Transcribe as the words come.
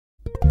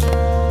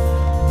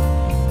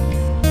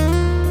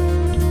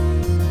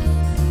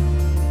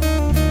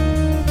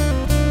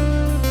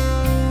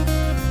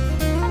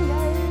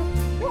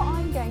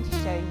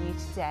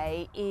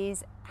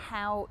is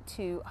how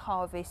to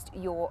harvest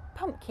your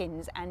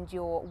pumpkins and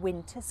your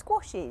winter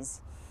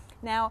squashes.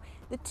 Now,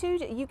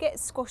 you get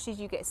squashes,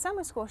 you get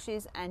summer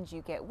squashes and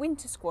you get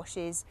winter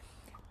squashes.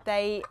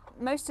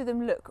 Most of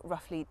them look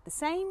roughly the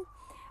same.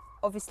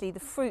 Obviously the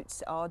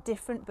fruits are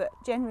different, but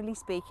generally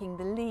speaking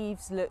the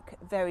leaves look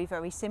very,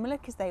 very similar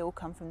because they all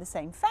come from the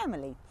same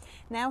family.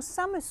 Now,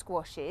 summer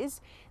squashes,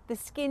 the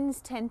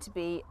skins tend to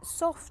be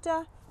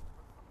softer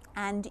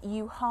and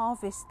you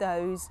harvest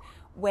those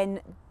when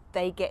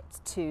they get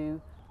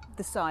to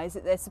the size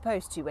that they're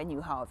supposed to when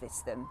you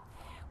harvest them.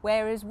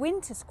 Whereas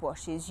winter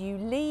squashes, you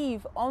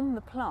leave on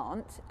the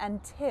plant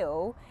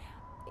until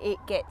it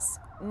gets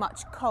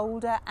much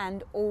colder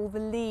and all the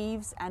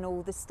leaves and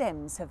all the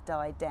stems have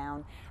died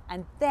down,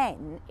 and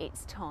then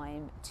it's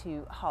time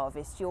to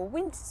harvest your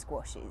winter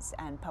squashes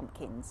and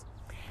pumpkins.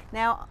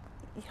 Now,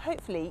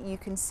 hopefully you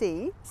can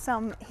see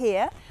some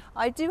here.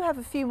 I do have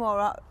a few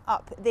more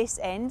up this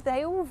end.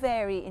 They all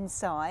vary in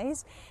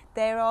size.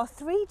 There are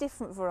 3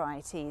 different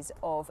varieties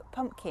of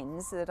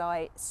pumpkins that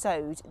I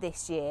sowed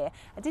this year.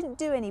 I didn't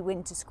do any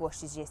winter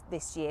squashes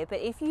this year,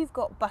 but if you've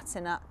got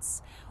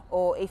butternuts,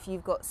 or if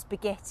you've got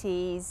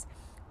spaghettis,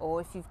 or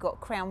if you've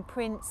got crown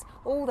prince,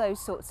 all those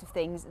sorts of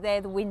things,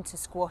 they're the winter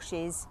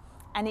squashes,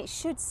 and it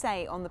should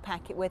say on the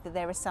packet whether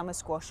they're a summer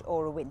squash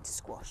or a winter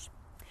squash.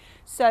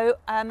 So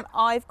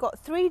I've got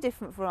 3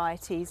 different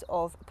varieties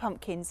of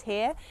pumpkins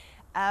here.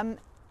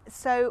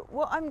 So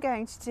what I'm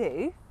going to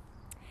do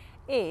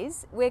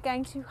is we're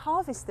going to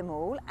harvest them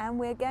all and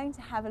we're going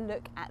to have a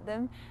look at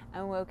them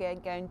and we're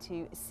going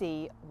to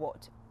see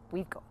what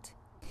we've got.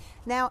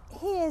 Now,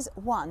 here's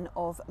one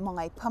of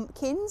my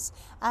pumpkins,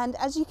 and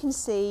as you can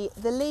see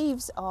the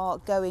leaves are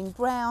going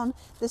brown,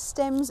 the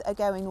stems are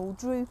going all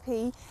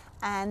droopy,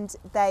 and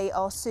they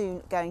are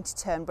soon going to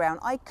turn brown.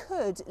 I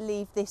could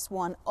leave this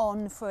one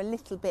on for a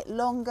little bit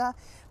longer,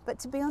 but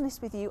to be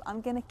honest with you, I'm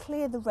going to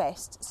clear the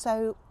rest,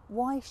 so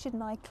why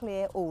shouldn't I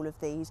clear all of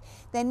these?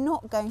 They're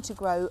not going to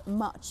grow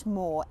much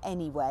more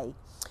anyway.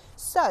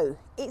 So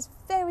it's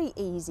very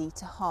easy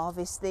to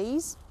harvest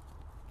these.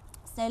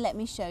 So let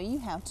me show you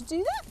how to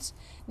do that.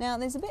 Now,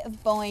 there's a bit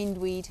of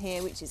bindweed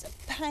here, which is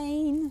a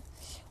pain,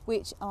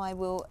 which I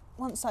will,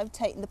 once I've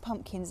taken the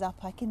pumpkins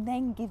up, I can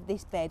then give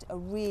this bed a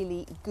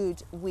really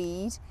good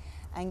weed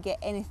and get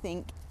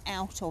anything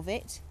out of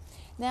it.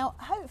 Now,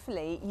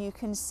 hopefully you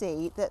can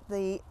see that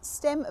the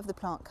stem of the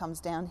plant comes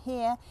down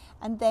here,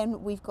 and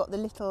then we've got the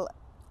little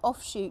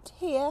offshoot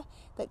here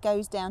that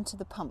goes down to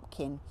the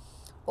pumpkin.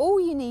 All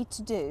you need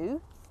to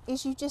do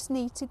is you just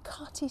need to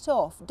cut it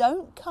off.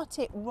 Don't cut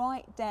it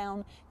right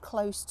down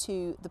close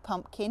to the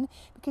pumpkin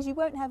because you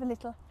won't have a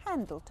little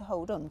handle to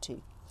hold on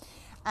to.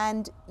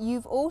 And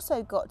you've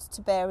also got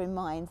to bear in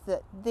mind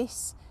that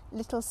this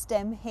little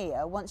stem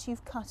here, once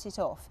you've cut it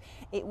off,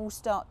 it will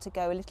start to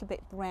go a little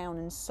bit brown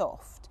and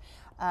soft.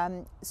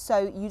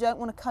 So you don't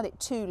want to cut it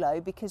too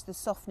low because the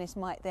softness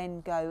might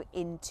then go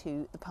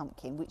into the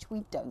pumpkin, which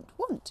we don't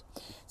want.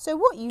 So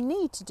what you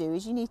need to do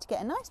is you need to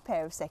get a nice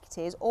pair of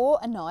secateurs or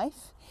a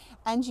knife,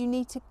 and you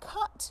need to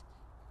cut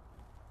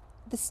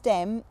the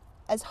stem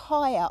as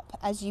high up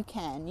as you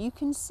can. You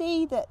can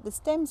see that the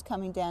stem's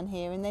coming down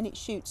here and then it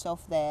shoots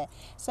off there.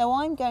 So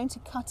I'm going to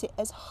cut it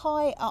as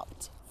high up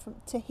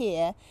to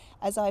here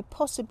as I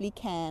possibly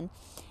can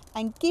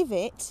and give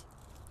it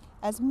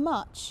as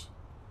much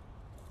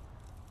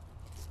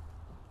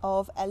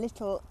of a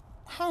little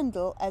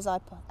handle as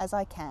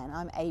I can,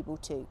 I'm able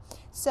to.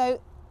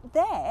 So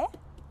there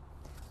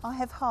I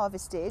have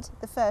harvested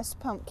the first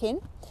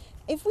pumpkin.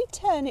 If we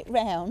turn it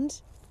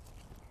round,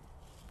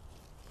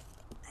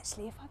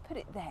 actually if I put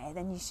it there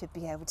then you should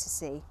be able to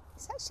see.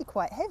 It's actually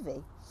quite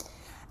heavy.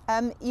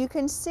 You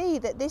can see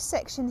that this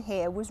section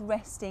here was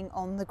resting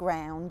on the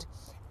ground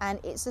and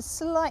it's a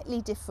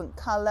slightly different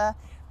colour,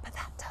 but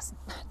that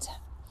doesn't matter.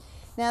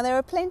 Now, there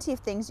are plenty of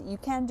things that you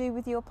can do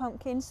with your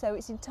pumpkins, so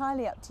it's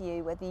entirely up to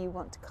you whether you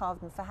want to carve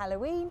them for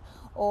Halloween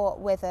or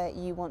whether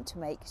you want to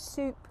make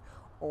soup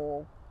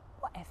or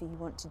whatever you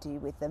want to do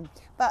with them.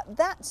 But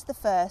that's the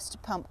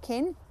first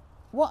pumpkin.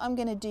 What I'm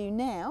going to do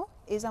now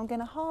is I'm going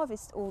to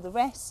harvest all the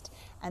rest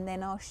and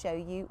then I'll show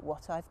you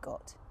what I've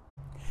got.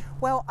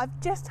 Well, I've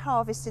just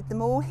harvested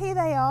them all. Here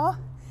they are.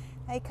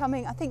 They're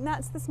coming, I think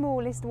that's the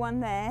smallest one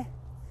there.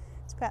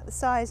 It's about the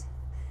size,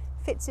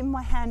 fits in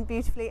my hand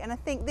beautifully, and I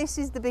think this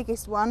is the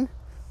biggest one,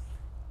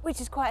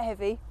 which is quite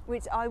heavy,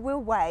 which I will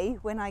weigh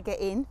when I get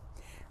in,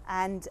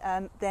 and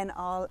then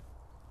I'll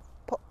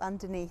put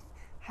underneath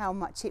how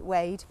much it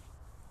weighed.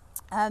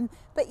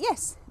 But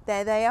yes,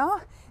 there they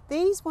are.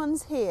 These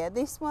ones here,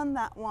 this one,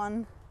 that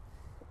one,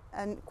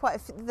 and quite a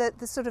few,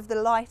 the sort of the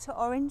lighter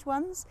orange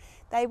ones,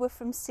 they were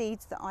from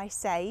seeds that I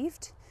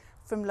saved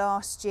from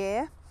last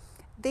year.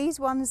 These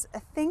ones I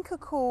think are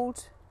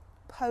called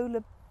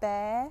Polar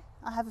Bear,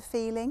 I have a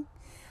feeling,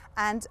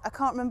 and I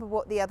can't remember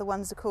what the other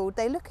ones are called.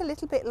 They look a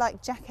little bit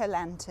like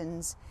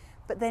jack-o'-lanterns,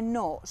 but they're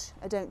not,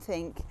 I don't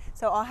think.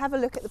 So I'll have a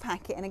look at the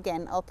packet, and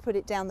again I'll put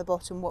it down the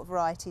bottom what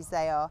varieties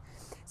they are.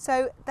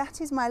 So that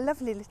is my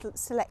lovely little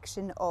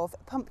selection of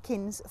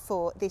pumpkins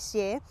for this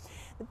year.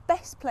 The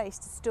best place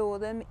to store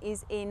them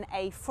is in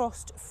a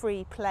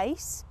frost-free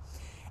place.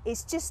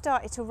 It's just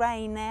started to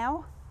rain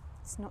now.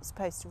 It's not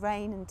supposed to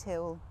rain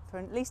until for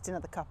at least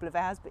another couple of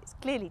hours, but it's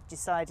clearly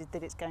decided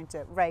that it's going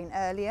to rain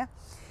earlier.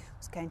 I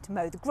was going to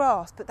mow the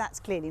grass, but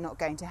that's clearly not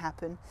going to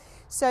happen.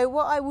 So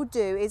what I will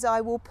do is I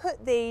will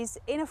put these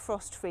in a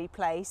frost-free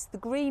place. The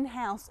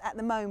greenhouse at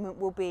the moment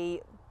will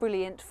be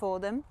brilliant for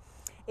them.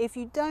 If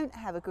you don't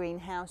have a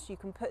greenhouse, you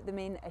can put them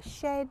in a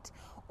shed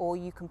or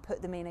you can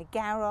put them in a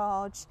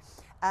garage.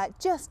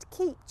 Just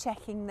keep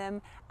checking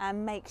them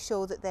and make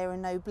sure that there are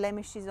no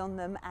blemishes on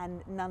them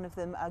and none of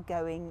them are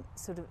going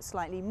sort of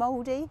slightly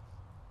mouldy.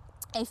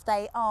 If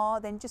they are,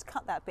 then just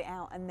cut that bit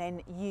out and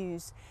then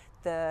use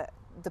the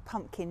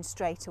pumpkin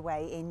straight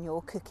away in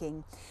your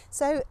cooking.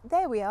 So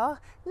there we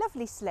are,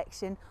 lovely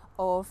selection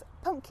of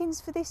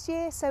pumpkins for this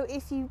year. So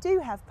if you do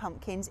have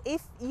pumpkins,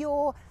 if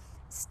your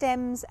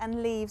stems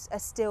and leaves are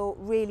still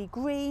really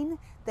green,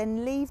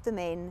 then leave them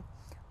in.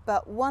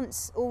 But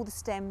once all the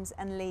stems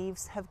and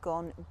leaves have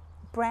gone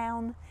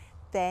brown,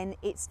 then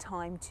it's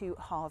time to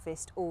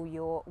harvest all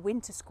your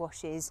winter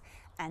squashes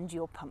and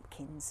your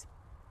pumpkins.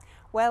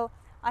 Well,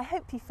 I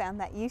hope you found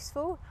that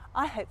useful.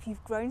 I hope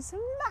you've grown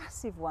some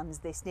massive ones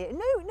this year.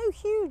 No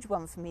huge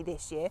one for me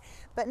this year,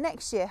 but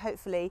next year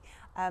hopefully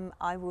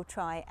I will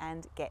try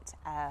and get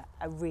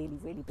a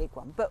really big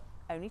one, but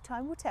only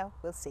time will tell.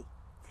 We'll see.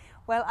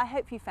 Well, I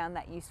hope you found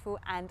that useful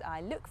and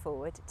I look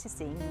forward to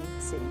seeing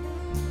you soon.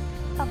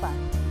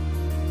 Bye-bye.